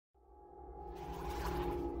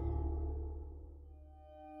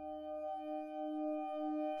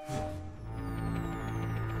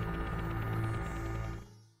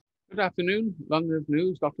Good afternoon, London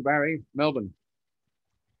News, Dr. Barry, Melbourne.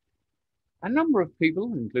 A number of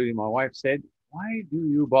people, including my wife, said, why do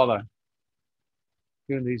you bother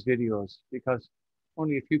doing these videos? Because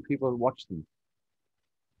only a few people watch them.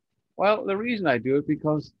 Well, the reason I do it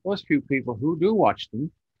because those few people who do watch them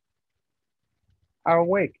are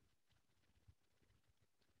awake.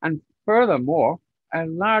 And furthermore, a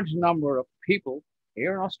large number of people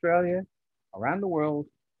here in Australia, around the world,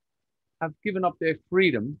 have given up their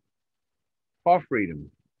freedom for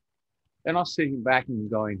freedom. They're not sitting back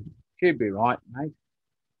and going, she'd be right, mate.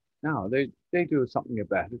 No, they do something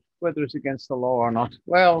about it, whether it's against the law or not.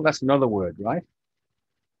 Well, that's another word, right?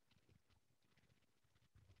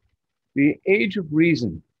 The age of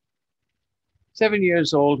reason. 7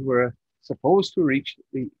 years old, we're supposed to reach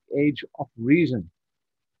the age of reason.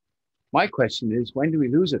 My question is, when do we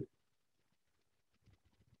lose it?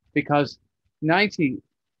 Because 99.1,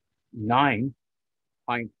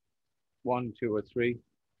 2, or 3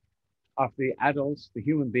 of the adults, the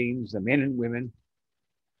human beings, the men and women,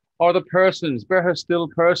 or the persons, better still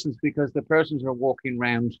persons, because the persons are walking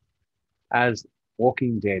around as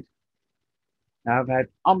walking dead. Now, I've had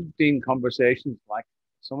umpteen conversations, like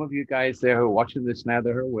some of you guys there who are watching this now,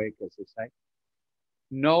 they're awake, as they say.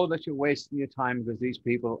 Know that you're wasting your time because these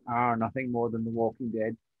people are nothing more than the walking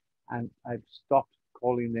dead. And I've stopped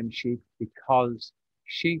calling them sheep because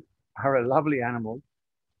sheep are a lovely animal,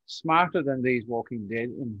 smarter than these walking dead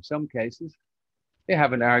in some cases. They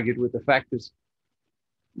haven't argued with the fact that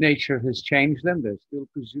nature has changed them. They're still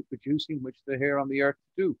producing, which they're here on the earth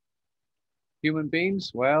to do. Human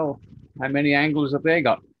beings, well, how many angles have they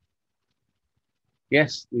got?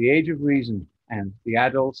 Yes, the age of reason and the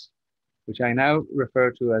adults, which I now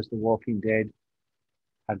refer to as the walking dead,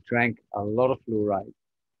 have drank a lot of fluoride.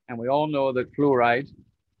 And we all know that fluoride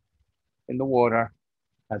in the water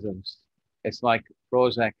it's like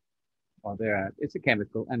Prozac, or it's a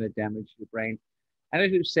chemical and it damages the brain. And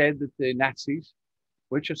it is said that the Nazis,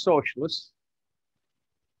 which are socialists,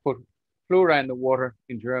 put fluoride in the water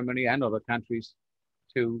in Germany and other countries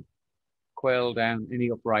to quell down any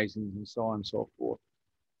uprisings and so on and so forth.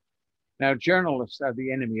 Now, journalists are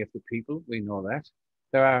the enemy of the people. We know that.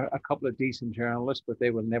 There are a couple of decent journalists, but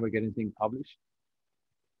they will never get anything published.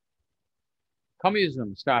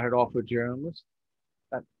 Communism started off with journalists.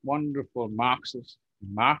 That wonderful Marxist,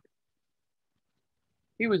 Marx,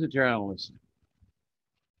 he was a journalist.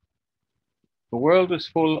 The world is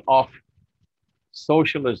full of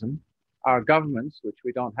socialism. Our governments, which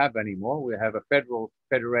we don't have anymore, we have a federal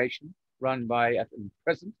federation run by, at the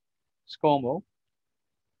present, ScoMo,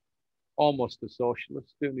 almost a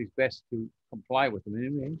socialist, doing his best to comply with them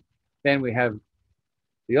anyway. Then we have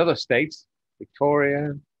the other states,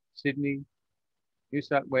 Victoria, Sydney, New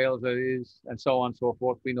South Wales, that is, and so on and so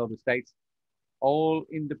forth. We know the states, all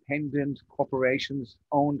independent corporations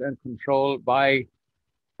owned and controlled by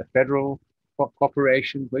the federal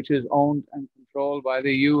corporation, which is owned and controlled by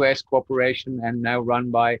the US corporation and now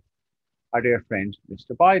run by our dear friend,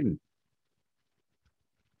 Mr. Biden.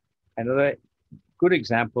 Another good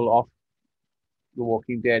example of The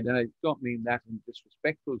Walking Dead, and I don't mean that in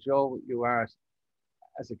disrespectful, Joe. You are,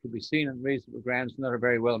 as it could be seen on reasonable grounds, not a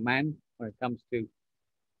very well man when it comes to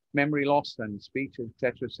memory loss and speech,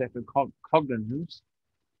 etc., etc., cognitions.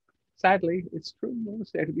 Sadly, it's true.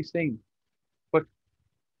 It's there to be seen. But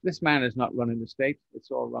this man is not running the state.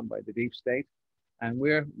 It's all run by the deep state, and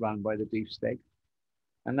we're run by the deep state.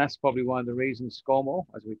 And that's probably one of the reasons ScoMo,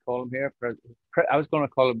 as we call him here, I was going to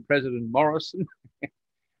call him President Morrison.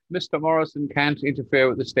 Mr. Morrison can't interfere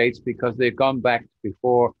with the states because they've gone back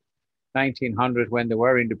before 1900 when they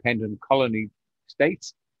were independent colony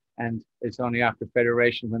states. And it's only after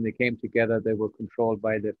Federation, when they came together, they were controlled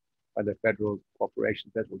by the federal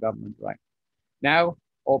corporation, federal government, right? Now,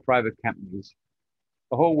 all private companies.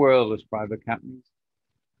 The whole world is private companies.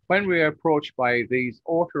 When we are approached by these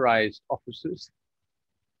authorized officers,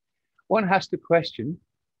 one has to question,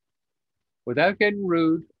 without getting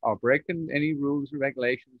rude or breaking any rules or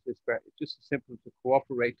regulations, it's just simple to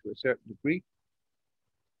cooperate to a certain degree.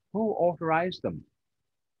 Who authorized them?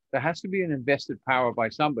 There has to be an invested power by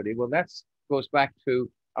somebody. Well, that goes back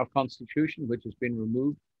to our Constitution, which has been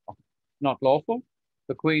removed, not lawful.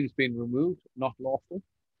 The Queen's been removed, not lawful.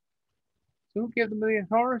 So who gave them the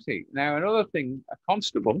authority? Now, another thing, a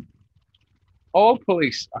constable, all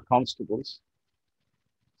police are constables.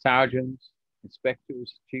 Sergeants,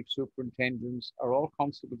 inspectors, chief superintendents are all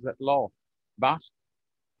constables at law. But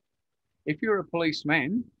if you're a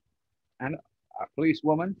policeman and a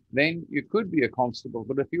policewoman, then you could be a constable.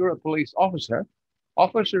 But if you're a police officer,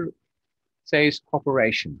 officer says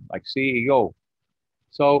corporation, like CEO.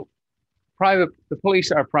 So the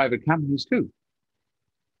police are private companies too.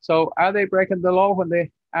 So are they breaking the law when they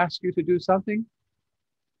ask you to do something?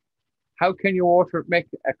 How can you make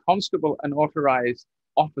a constable an authorized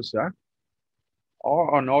officer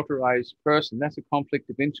or an authorized person? That's a conflict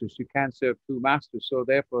of interest. You can't serve two masters. So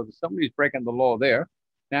therefore, somebody's breaking the law there.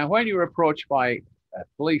 Now, when you're approached by a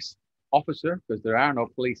police officer, because there are no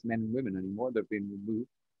policemen and women anymore, they've been removed,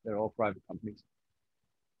 they're all private companies.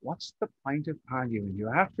 What's the point of arguing?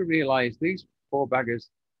 You have to realize these poor buggers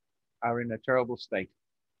are in a terrible state.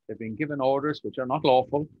 They've been given orders which are not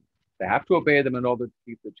lawful. They have to obey them in order to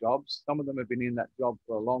keep the jobs. Some of them have been in that job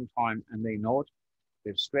for a long time and they know it.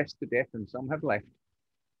 They've stressed to death and some have left.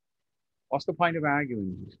 What's the point of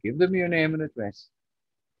arguing? Just give them your name and address.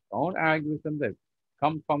 Don't argue with them. They've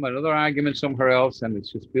come from another argument somewhere else and it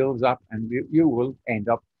just builds up and you will end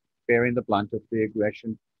up bearing the brunt of the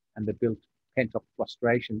aggression and the built pent-up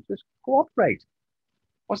frustration. Just cooperate.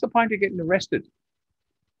 What's the point of getting arrested?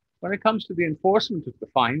 When it comes to the enforcement of the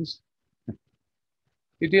fines,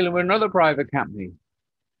 you're dealing with another private company,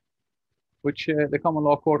 which the common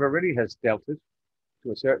law court already has dealt with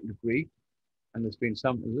to a certain degree, and there's been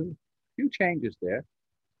a few changes there,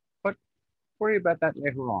 but worry about that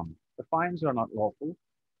later on. The fines are not lawful. In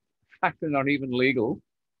fact, they're not even legal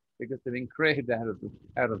because they've been created out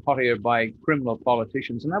of hot air by criminal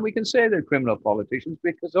politicians. And now we can say they're criminal politicians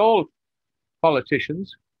because all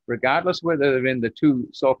politicians, regardless whether they're in the two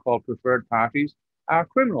so-called preferred parties, are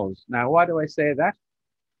criminals. Now, why do I say that?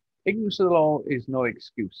 Ignorance of the law is no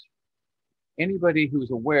excuse. Anybody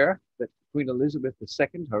who's aware that Queen Elizabeth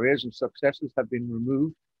II, her heirs and successors have been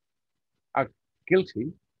removed, are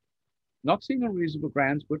guilty, not seen on reasonable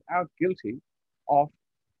grounds, but are guilty of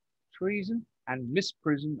treason and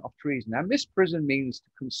misprision of treason. Now, misprision means to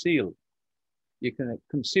conceal. You can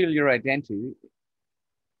conceal your identity.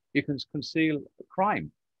 You can conceal a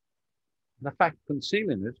crime. The fact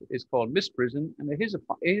concealing it is called misprision, and it is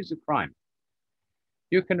a crime.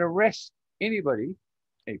 You can arrest anybody,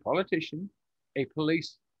 a politician, a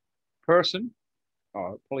police person,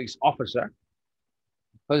 or a police officer,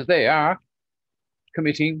 because they are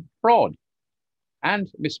committing fraud and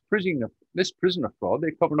misprision of fraud.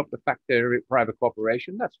 They're covering up the fact they're a private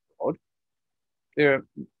corporation. That's fraud. They're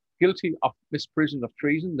guilty of misprision of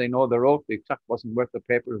treason. They know their oath. The check wasn't worth the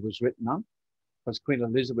paper it was written on, because Queen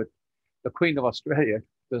Elizabeth, the Queen of Australia,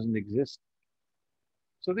 doesn't exist.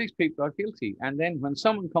 So these people are guilty. And then when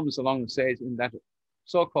someone comes along and says, in that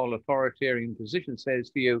so-called authoritarian position,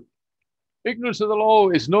 says to you, ignorance of the law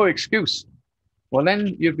is no excuse. Well,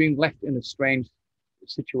 then you've been left in a strange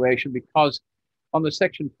situation, because under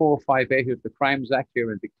Section 458 of the Crimes Act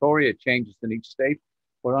here in Victoria, it changes in each state,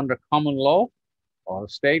 but under common law or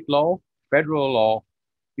state law, federal law,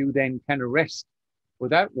 you then can arrest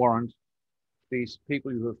without warrant these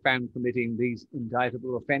people who are found committing these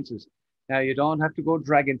indictable offences. Now, you don't have to go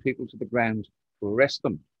dragging people to the ground to arrest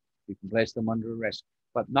them. You can place them under arrest,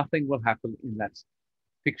 but nothing will happen in that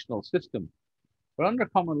fictional system. But under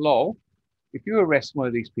common law, if you arrest one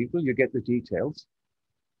of these people, you get the details,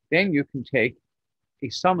 then you can take a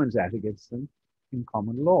summons out against them in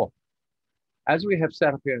common law. As we have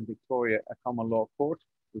set up here in Victoria a common law court,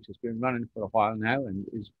 which has been running for a while now and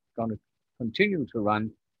is going to continue to run,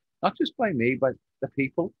 not just by me, but the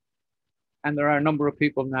people. And there are a number of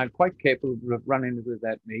people now quite capable of running it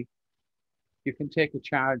without me. You can take a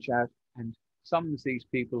charge out and summons these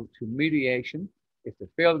people to mediation. If they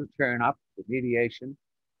fail to turn up to mediation,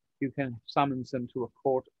 you can summons them to a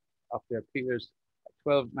court of their peers, a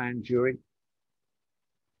 12-man jury,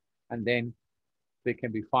 and then they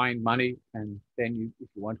can be fined money. And then if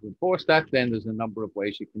you want to enforce that, then there's a number of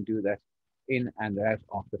ways you can do that in and out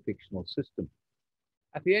of the fictional system.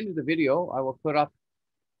 At the end of the video, I will put up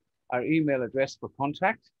our email address for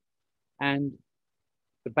contact and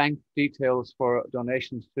the bank details for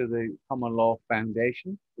donations to the Common Law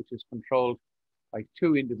Foundation, which is controlled by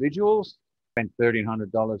two individuals. Spent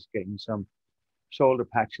 $1,300 getting some shoulder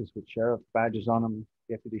patches with sheriff badges on them,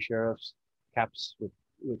 deputy sheriffs, caps with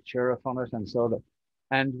sheriff on it, and so that.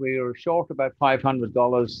 And we were short about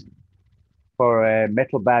 $500 for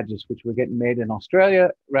metal badges, which were getting made in Australia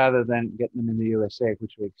rather than getting them in the USA,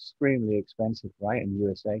 which were extremely expensive, right? In the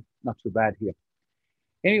USA, not too bad here.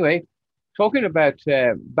 Anyway, talking about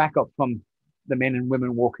backup from the men and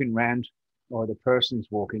women walking around, or the persons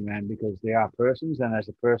walking around, because they are persons, and as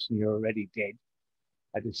a person, you're already dead,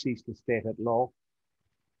 a deceased estate at law.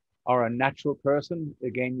 Or a natural person,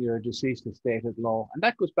 again, you're a deceased estate at law. And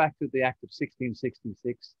that goes back to the Act of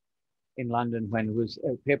 1666 in London, when it was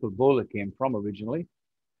a papal bull it came from originally,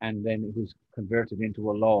 and then it was converted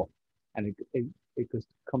into a law. And because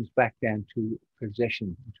it comes back down to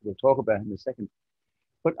possession, which we'll talk about in a second.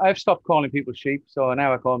 But I've stopped calling people sheep, so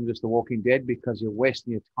now I call them just the walking dead because you're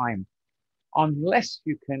wasting your time unless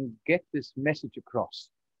you can get this message across.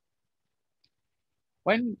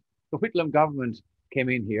 When the Whitlam government came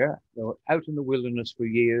in here, they were out in the wilderness for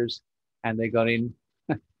years, and they got in.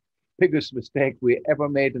 Biggest mistake we ever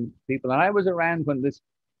made in people. And I was around when this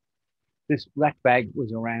rat bag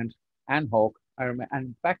was around, and Hawke. I remember, and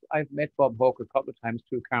in fact, I've met Bob Hawke a couple of times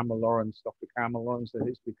through Carmel Lawrence, Dr. Carmel Lawrence, that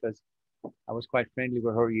is, because I was quite friendly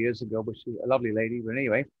with her years ago, but she's a lovely lady. But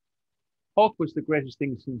anyway, Hawke was the greatest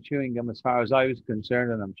thing since chewing gum as far as I was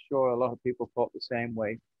concerned, and I'm sure a lot of people thought the same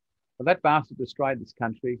way. But that bastard destroyed this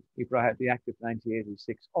country. He brought out the Act of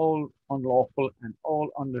 1986, all unlawful and all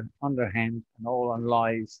underhand and all on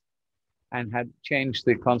lies, and had changed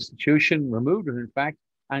the constitution, removed it, in fact,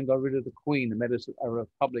 and got rid of the Queen and made us a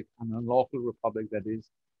republic, an unlawful republic, that is.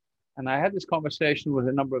 And I had this conversation with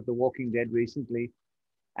a number of the Walking Dead recently,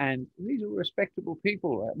 and these are respectable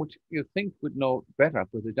people, which you think would know better,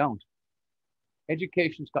 but they don't.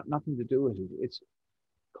 Education's got nothing to do with it. It's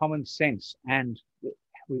common sense. And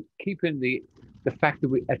we keep in the fact that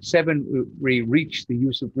we, at 7, we reach the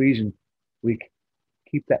use of reason. We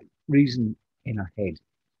keep that reason in our head.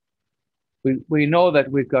 We know that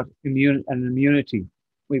we've got an immunity.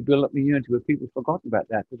 We build up immunity, but people have forgotten about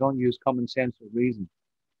that. They don't use common sense or reason.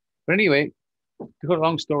 But anyway, to cut a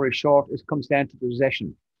long story short, it comes down to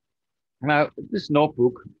possession. Now, this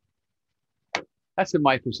notebook, that's in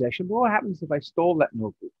my possession. But what happens if I stole that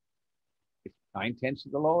notebook? If 9/10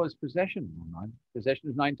 of the law is possession. Possession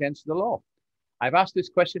is 9/10 of the law. I've asked this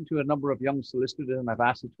question to a number of young solicitors, and I've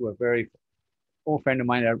asked it to a very old friend of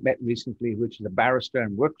mine I met recently, which is a barrister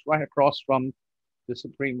and works right across from the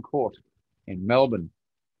Supreme Court in Melbourne.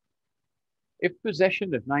 If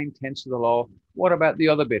possession is 9/10 of the law, what about the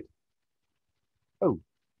other bit? Oh,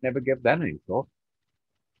 never gave that any thought.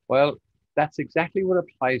 Well, that's exactly what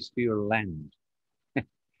applies to your land.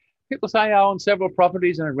 People say I own several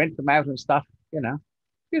properties and I rent them out and stuff. You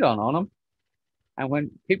don't own them. And when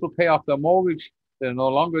people pay off their mortgage, they no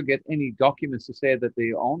longer get any documents to say that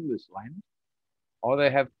they own this land, or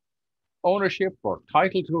they have ownership or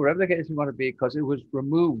title to, whatever the case you want to be, because it was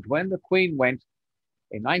removed when the Queen went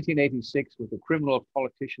in 1986 with the criminal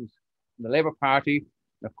politicians in the Labour Party.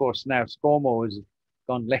 And of course, now ScoMo has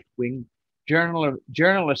gone left-wing.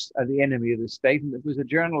 Journalists are the enemy of the state, and it was a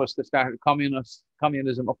journalist that started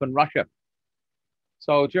communism up in Russia.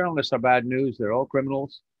 So journalists are bad news. They're all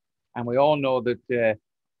criminals. And we all know that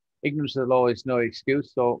ignorance of the law is no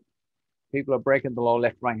excuse. So people are breaking the law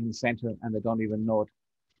left, right, and center, and they don't even know it.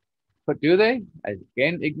 But do they?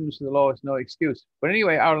 Again, ignorance of the law is no excuse. But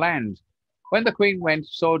anyway, our land. When the Queen went,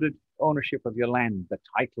 so did ownership of your land, the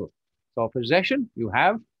title. So possession you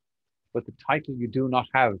have, but the title you do not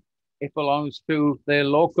have. It belongs to the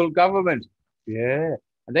local government. Yeah.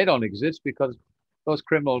 And they don't exist because those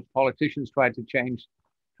criminal politicians tried to change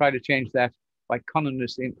that by conning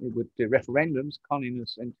us in with the referendums, conning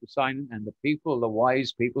us into signing, and the people, the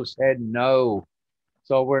wise people, said no.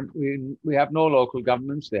 So we have no local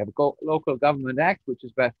governments. They have a Local Government Act, which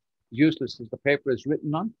is about as useless as the paper is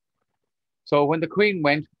written on. So when the Queen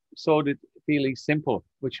went, so did Feely Simple,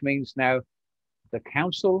 which means now the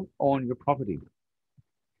council own your property.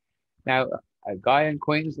 Now, a guy in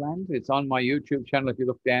Queensland, it's on my YouTube channel if you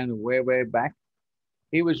look down way, way back,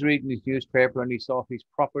 he was reading his newspaper and he saw his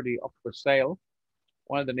property up for sale.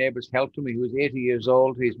 One of the neighbors helped him. He was 80 years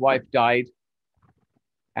old. His wife died.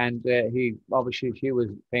 And she was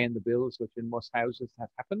paying the bills, which in most houses that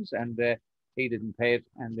happens. And he didn't pay it.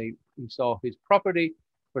 And he saw his property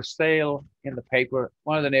for sale in the paper.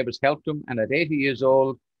 One of the neighbors helped him. And at 80 years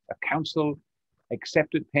old, a council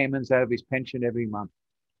accepted payments out of his pension every month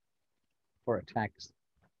for a tax.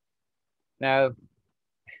 Now,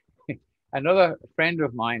 another friend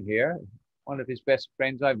of mine here, one of his best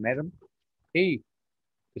friends, I've met him, he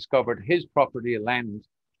discovered his property of land.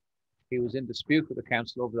 He was in dispute with the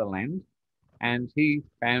council over the land, and he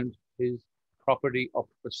found his property up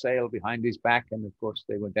for sale behind his back, and of course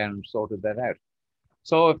they went down and sorted that out.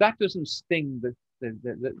 So if that doesn't sting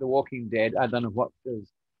the Walking Dead, I don't know what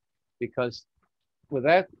does, because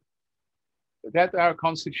without our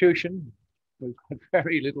constitution, we've got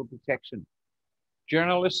very little protection.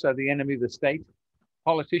 Journalists are the enemy of the state.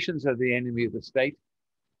 Politicians are the enemy of the state.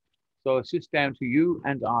 So it's just down to you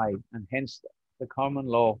and I, and hence the common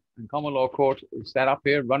law. And common law court is set up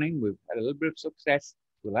here running. We've had a little bit of success.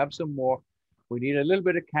 We'll have some more. We need a little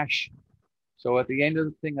bit of cash. So at the end of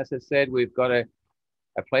the thing, as I said, we've got a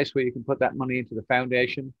place where you can put that money into the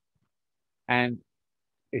foundation. And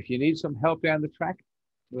if you need some help down the track,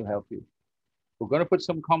 we'll help you. We're going to put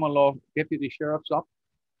some common law deputy sheriffs up.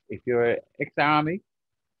 If you're ex-army,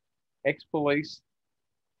 ex-police,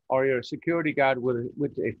 or you're a security guard with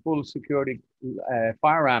a full security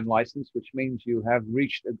firearm license, which means you have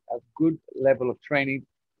reached a good level of training,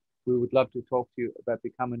 we would love to talk to you about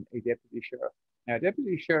becoming a deputy sheriff. Now,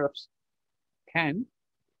 deputy sheriffs can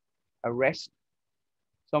arrest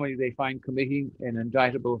somebody they find committing an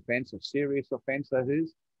indictable offense, a serious offense that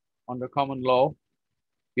is, under common law.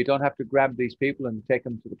 You don't have to grab these people and take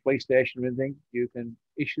them to the police station or anything. You can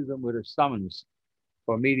issue them with a summons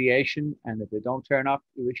for mediation, and if they don't turn up,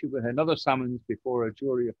 you issue with another summons before a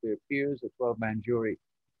jury of their peers, a 12-man jury,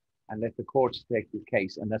 and let the courts take the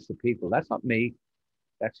case. And that's the people. That's not me.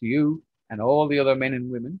 That's you and all the other men and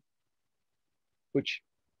women, which,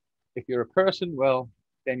 if you're a person, well,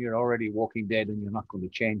 then you're already walking dead and you're not going to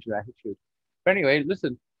change your attitude. But anyway,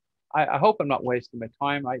 listen, I hope I'm not wasting my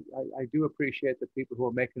time. I do appreciate the people who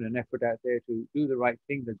are making an effort out there to do the right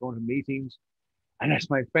thing. They're going to meetings. And as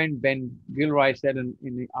my friend Ben Gilroy said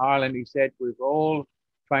in Ireland, he said, we're all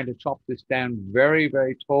trying to chop this down very,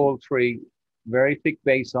 very tall tree, very thick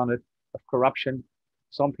base on it of corruption.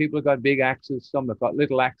 Some people have got big axes, some have got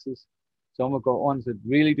little axes, some have got ones that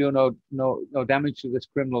really do no damage to this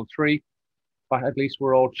criminal tree, but at least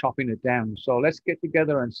we're all chopping it down. So let's get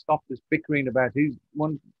together and stop this bickering about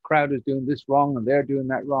one crowd is doing this wrong and they're doing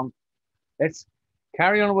that wrong. Let's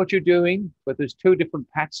carry on what you're doing, but there's two different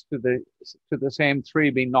paths to the same tree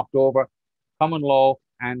being knocked over. Common law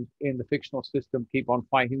and in the fictional system, keep on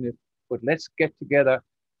fighting it. But let's get together,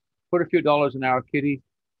 put a few dollars in our kitty.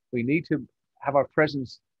 We need to have our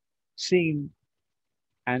presence seen,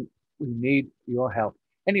 and we need your help.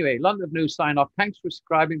 Anyway, London News sign off. Thanks for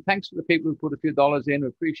subscribing. Thanks to the people who put a few dollars in. We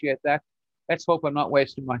appreciate that. Let's hope I'm not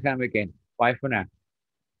wasting my time again. Bye for now.